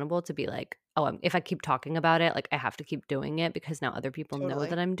themselves accountable to be like, "Oh, if I keep talking about it, like, I have to keep doing it because now other people know totally.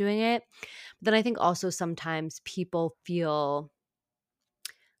 that I'm doing it." But then I think also sometimes people feel,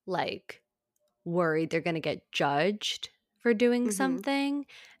 like, worried they're gonna get judged for doing Mhm. something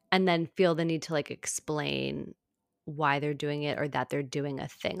and then feel the need to, like, explain why they're doing it or that they're doing a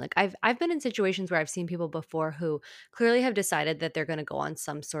thing. Like, I've been in situations where I've seen people before who clearly have decided that they're gonna go on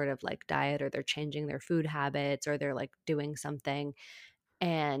some sort of, like, diet or they're changing their food habits or they're, like, doing something,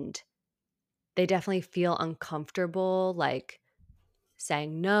 and they definitely feel uncomfortable, like,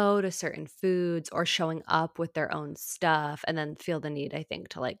 saying no to certain foods or showing up with their own stuff, and then feel the need, I think,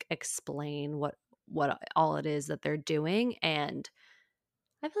 to, like, explain what all it is that they're doing, and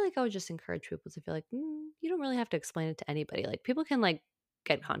I feel like I would just encourage people to feel like, you don't really have to explain it to anybody. Like, people can, like,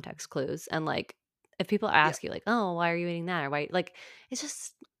 get context clues, and, like, if people Yeah. ask you, like, "Oh, why are you eating that?" or "Why," like, it's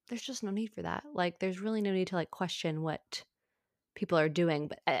just there's just no need for that. Like, there's really no need to, like, question what people are doing,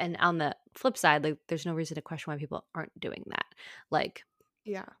 but and on the flip side, like, there's no reason to question why people aren't doing that. Like,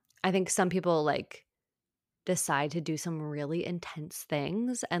 Yeah. I think some people, like, decide to do some really intense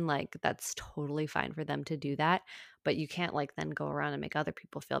things, and, like, that's totally fine for them to do that, but you can't, like, then go around and make other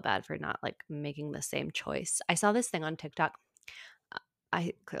people feel bad for not, like, making the same choice. I saw this thing on TikTok. uh,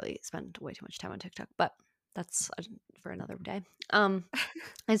 I clearly spend way too much time on TikTok, but that's for another day. um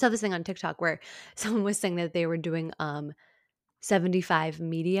I saw this thing on TikTok where someone was saying that they were doing 75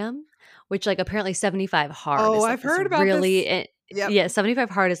 medium, which, like, apparently 75 hard Oh, is, I've like, this heard about this. really Yep. yeah, 75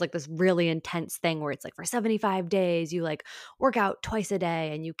 hard is, like, this really intense thing where it's, like, for 75 days, you, like, work out twice a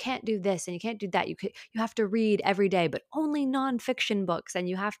day, and you can't do this, and you can't do that. You have to read every day, but only nonfiction books, and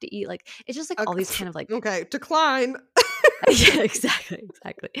you have to eat, like it's just, like, all these kind of, like Okay, decline. yeah, exactly,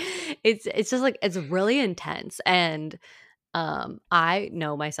 exactly. It's just, like it's really intense, and I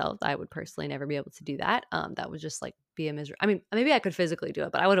know myself, I would personally never be able to do that. That would just, like, be a misery. I mean, maybe I could physically do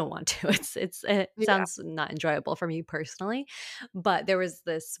it, but I wouldn't want to. It Yeah. sounds not enjoyable for me personally. But there was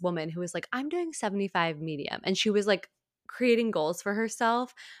this woman who was like, "I'm doing 75 medium," and she was, like, creating goals for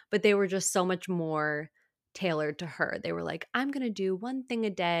herself, but they were just so much more tailored to her. They were like, "I'm gonna do one thing a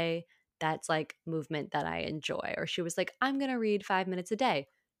day that's, like, movement that I enjoy," or she was like, "I'm gonna read 5 minutes a day."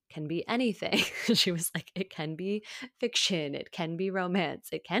 Can be anything. She was like, "It can be fiction, it can be romance,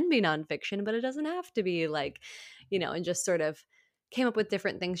 it can be nonfiction, but it doesn't have to be," like, and just sort of came up with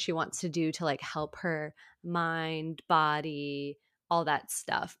different things she wants to do to, like, help her mind, body, all that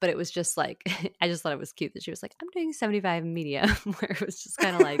stuff. But it was just like I just thought it was cute that she was like, "I'm doing 75 medium," where it was just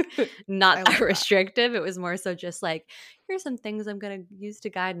kind of like not I that love that. restrictive. It was more so just like, here's some things I'm gonna use to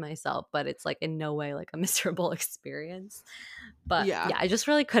guide myself, but it's like in no way like a miserable experience. But Yeah. yeah, I just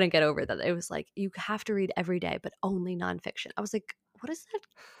really couldn't get over that. It was like, you have to read every day, but only nonfiction. I was like, what does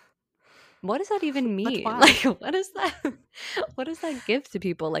that even But mean? why? Like, what does that give to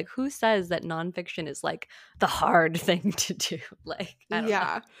people? Like, who says that nonfiction is like the hard thing to do? Like, I don't know.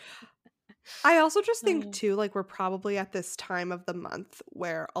 Yeah. I also just think Uh, too, like we're probably at this time of the month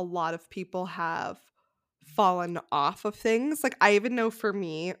where a lot of people have fallen off of things. Like I even know for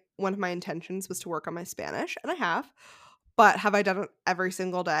me, one of my intentions was to work on my Spanish, and I have. But have I done it every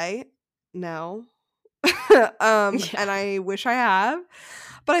single day? No. And yeah. I wish I have.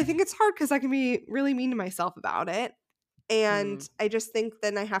 But I think it's hard because I can be really mean to myself about it. And Mm, I just think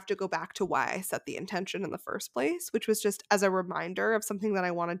then I have to go back to why I set the intention in the first place, which was just as a reminder of something that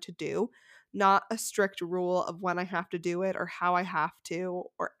I wanted to do, not a strict rule of when I have to do it or how I have to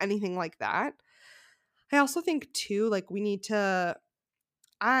or anything like that. I also think too, like we need to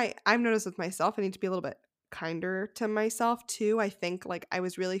I've noticed with myself, I need to be a little bit kinder to myself too. I think like I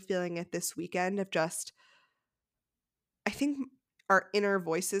was really feeling it this weekend of just I think our inner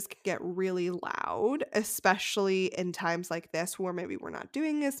voices can get really loud, especially in times like this where maybe we're not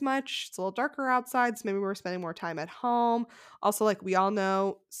doing as much. It's a little darker outside, so maybe we're spending more time at home. Also, like we all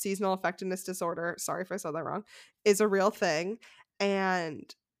know, seasonal affectiveness disorder, sorry if I said that wrong, is a real thing.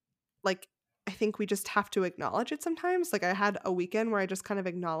 And like I think we just have to acknowledge it sometimes. Like I had a weekend where I just kind of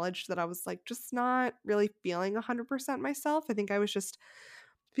acknowledged that I was like just not really feeling 100% myself. I think I was just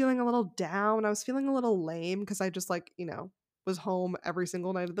feeling a little down. I was feeling a little lame because I just like, was home every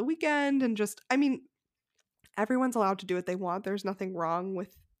single night of the weekend and just I mean, everyone's allowed to do what they want. There's nothing wrong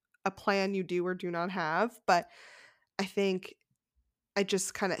with a plan you do or do not have, but I think it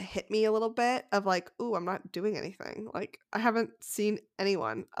just kind of hit me a little bit of like, "Ooh, I'm not doing anything." Like, I haven't seen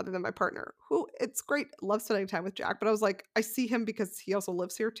anyone other than my partner, who it's great, love spending time with Jack, but I was like, I see him because he also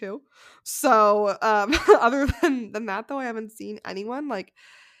lives here too. So, other than that though, I haven't seen anyone. Like,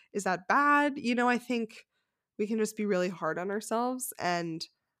 is that bad? I think we can just be really hard on ourselves, and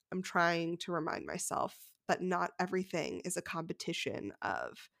I'm trying to remind myself that not everything is a competition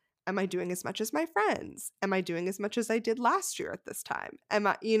of am I doing as much as my friends? Am I doing as much as I did last year at this time? Am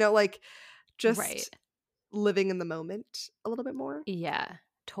I, like right. just living in the moment a little bit more? Yeah,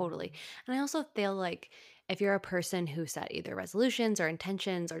 totally. And I also feel like if you're a person who set either resolutions or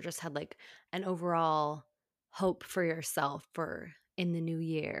intentions or just had like an overall hope for yourself for in the new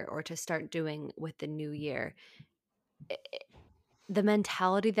year or to start doing with the new year, the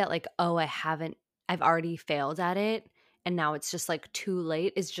mentality that like, "Oh, I've already failed at it and now it's just like too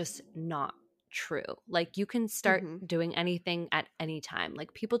late," is just not true. Like you can start Mhm. doing anything at any time.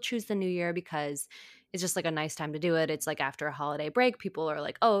 Like people choose the new year because it's just like a nice time to do it. It's like after a holiday break, people are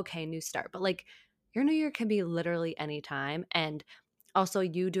like, "Oh, okay, new start." But like your new year can be literally any time, and also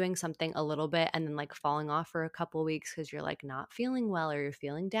you doing something a little bit and then like falling off for a couple weeks because you're like not feeling well or you're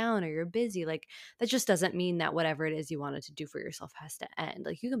feeling down or you're busy, like that just doesn't mean that whatever it is you wanted to do for yourself has to end.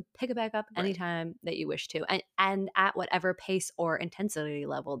 Like you can pick it back up Right. anytime that you wish to, and at whatever pace or intensity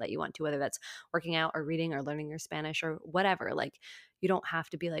level that you want to, whether that's working out or reading or learning your Spanish or whatever. Like you don't have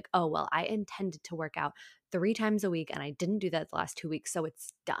to be like, oh well, I intended to work out 3 times a week and I didn't do that the last 2 weeks, so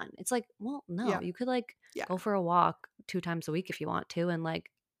it's done. It's like, well, no, Yeah. you could like Yeah. go for a walk 2 times a week if you want to, and like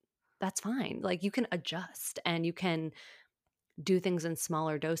that's fine. Like you can adjust and you can do things in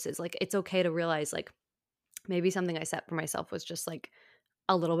smaller doses. Like it's okay to realize like maybe something I set for myself was just like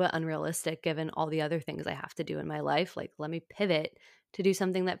a little bit unrealistic given all the other things I have to do in my life. Like let me pivot to do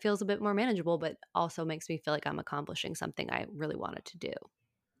something that feels a bit more manageable but also makes me feel like I'm accomplishing something I really wanted to do.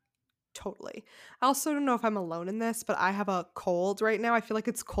 Totally. I also don't know if I'm alone in this, but I have a cold right now. I feel like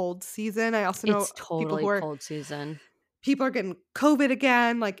it's cold season. I also know It's people totally who are cold season. people are getting COVID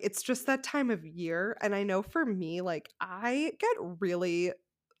again. Like it's just that time of year. And I know for me, like I get really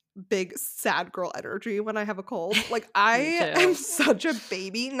big sad girl energy when I have a cold. Like Me I am too. such a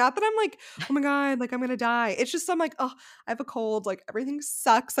baby. Not that I'm like, oh my God, like I'm gonna die. It's just I'm like, oh, I have a cold. Like everything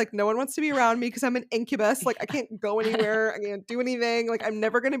sucks. Like no one wants to be around me because I'm an incubus. Like I can't go anywhere. I can't do anything. Like I'm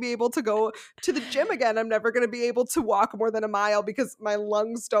never gonna be able to go to the gym again. I'm never gonna be able to walk more than a mile because my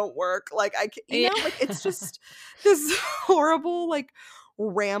lungs don't work. Like I can, Yeah. like it's just this horrible like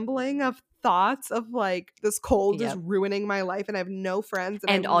rambling of thoughts of like this cold is Yep. ruining my life and I have no friends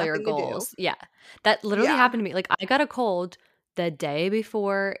and I have And all your nothing to do. goals. Yeah. That literally Yeah. happened to me. Like, I got a cold the day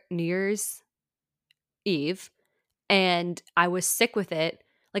before New Year's Eve, and I was sick with it.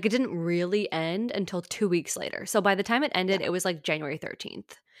 Like, it didn't really end until 2 weeks later. So by the time it ended, Yeah. it was, like, January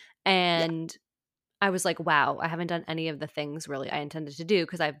 13th. Yeah. And I was like, wow, I haven't done any of the things really I intended to do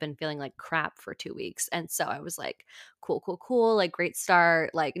because I've been feeling like crap for 2 weeks. And so I was like, cool, cool, cool. Like, great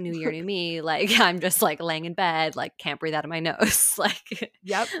start. Like, new year, new me. Like, I'm just like laying in bed, like, can't breathe out of my nose. Like,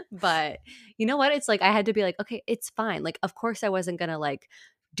 Yep. but you know what? It's like, I had to be like, okay, it's fine. Like, of course, I wasn't going to like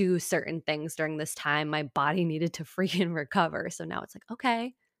do certain things during this time. My body needed to freaking recover. So now it's like,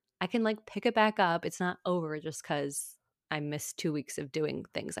 okay, I can like pick it back up. It's not over just because I missed 2 weeks of doing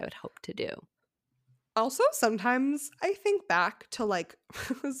things I would hope to do. Also, sometimes I think back to like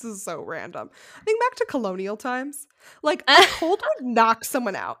this is so random. I think back to colonial times. Like a cold would knock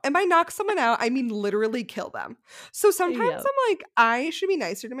someone out. And by knock someone out, I mean literally kill them. So sometimes Yep. I'm like, I should be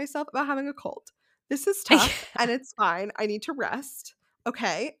nicer to myself about having a cold. This is tough and Yeah. it's fine. I need to rest.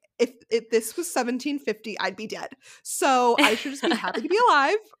 Okay. If this was 1750, I'd be dead. So I should just be happy to be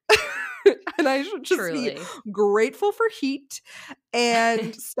alive. And I should just be Truly. grateful for heat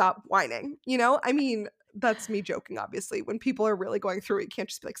and stop whining. You know, I mean, that's me joking, obviously. When people are really going through it, you can't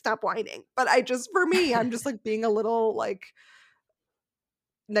just be like, stop whining. But I just, for me, I'm just like being a little like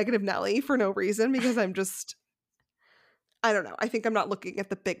negative Nelly for no reason because I'm just, I don't know. I think I'm not looking at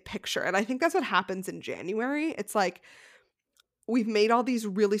the big picture. And I think that's what happens in January. It's like we've made all these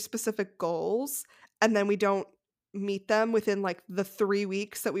really specific goals and then we don't meet them within like the 3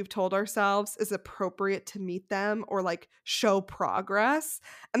 weeks that we've told ourselves is appropriate to meet them or like show progress.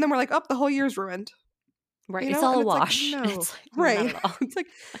 And then we're like, oh, the whole year's ruined, Right. you It's know? all And a it's like, wash. no, It's like not right. at all.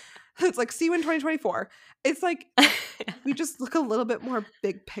 It's like, see you in 2024. It's like we just look a little bit more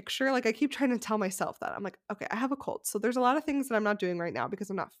big picture. Like I keep trying to tell myself that. I'm like, okay, I have a cold. So there's a lot of things that I'm not doing right now because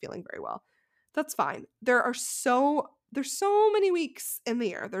I'm not feeling very well. That's fine. There's so many weeks in the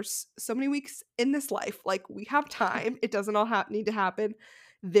year. There's so many weeks in this life. Like we have time. It doesn't all need to happen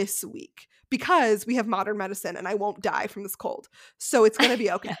this week because we have modern medicine and I won't die from this cold. So it's going to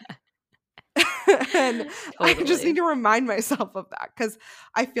be okay. And I just need Totally. to remind myself of that because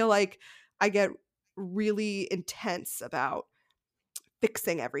I feel like I get really intense about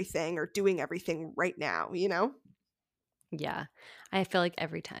fixing everything or doing everything right now, you know? Yeah. I feel like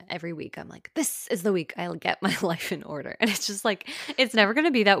every time, every week, I'm like, this is the week I'll get my life in order. And it's just like, it's never going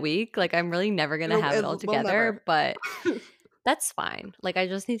to be that week. Like, I'm really never going to have it all We'll together, never. but that's fine. Like, I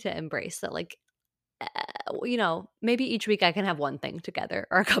just need to embrace that, like, maybe each week I can have one thing together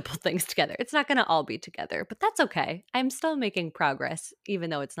or a couple things together. It's not going to all be together, but that's okay. I'm still making progress, even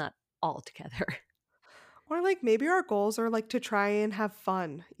though it's not all together. Or like maybe our goals are like to try and have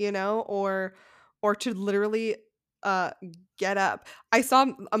fun, you know, or to literally uh get up. I saw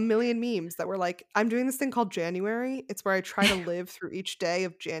a million memes that were like, I'm doing this thing called January. It's where I try to live through each day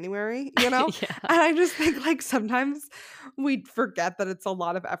of January, you know? Yeah. And I just think like sometimes we forget that it's a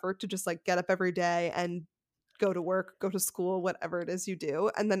lot of effort to just like get up every day and go to work, go to school, whatever it is you do,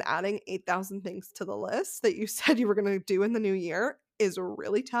 and then adding 8,000 things to the list that you said you were going to do in the new year is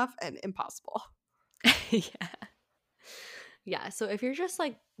really tough and impossible. Yeah. Yeah, so if you're just,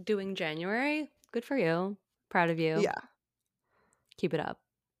 like, doing January, good for you. Proud of you. Yeah. Keep it up.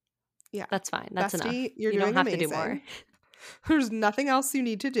 Yeah. That's fine. That's enough. Bestie, you're You don't doing have to do more. amazing. There's nothing else you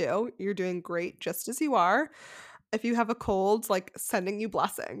need to do. You're doing great just as you are. If you have a cold, like sending you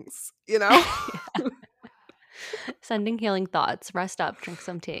blessings, you know? Yeah. Sending healing thoughts. Rest up, drink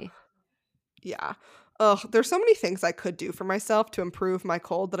some tea. Yeah. Ugh, there's so many things I could do for myself to improve my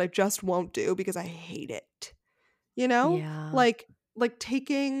cold that I just won't do because I hate it. You know? Yeah. Like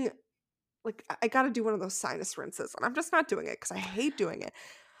taking like I got to do one of those sinus rinses and I'm just not doing it cuz I hate doing it.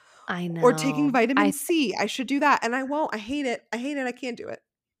 I Or taking know. vitamin C. I should do that and I won't. I hate it. I hate it. I can't do it.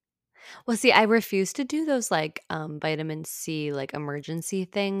 Well, see, I refuse to do those, like, vitamin C, like, emergency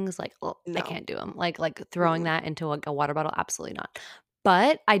things, like, oh, I No. can't do them. Like, throwing Mm-mm. that into, like, a water bottle, absolutely not.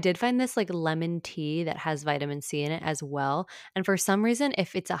 But I did find this, like, lemon tea that has vitamin C in it as well, and for some reason,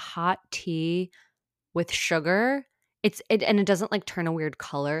 if it's a hot tea with sugar, it doesn't, like, turn a weird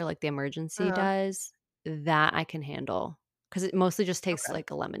color like the emergency Uh, does, that I can handle because it mostly just tastes okay.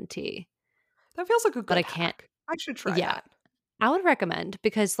 like a lemon tea, That feels like a but I good can't. hack. I should try Yeah. that. I would recommend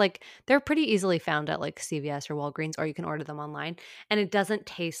because, like, they're pretty easily found at, like, CVS or Walgreens, or you can order them online, and it doesn't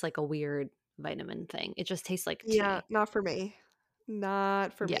taste like a weird vitamin thing. It just tastes like Yeah, tea. not for me.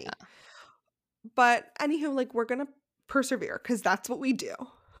 Not for Yeah. me. But anywho, like we're gonna persevere because that's what we do.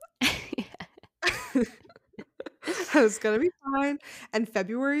 It's gonna be fine. And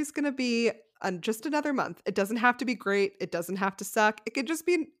February is gonna be just another month. It doesn't have to be great. It doesn't have to suck. It could just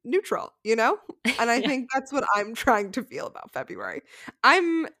be neutral, you know? And I Yeah. think that's what I'm trying to feel about February.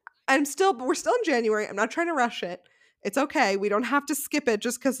 I'm I'm still we're still in January. I'm not trying to rush it. It's okay. We don't have to skip it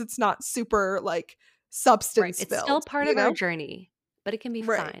just because it's not super like Right. substance It's still filled, part you of our know? journey, but it can be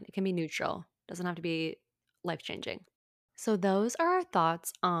Right. fine. It can be neutral. Doesn't have to be life-changing. So those are our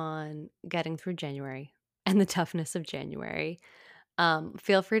thoughts on getting through January and the toughness of January.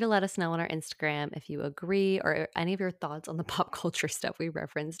 Feel free to let us know on our Instagram if you agree or any of your thoughts on the pop culture stuff we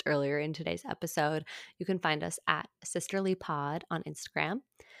referenced earlier in today's episode. You can find us at Sisterly Pod on Instagram.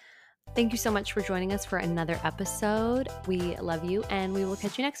 Thank you so much for joining us for another episode. We love you, and we will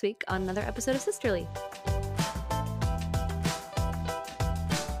catch you next week on another episode of Sisterly.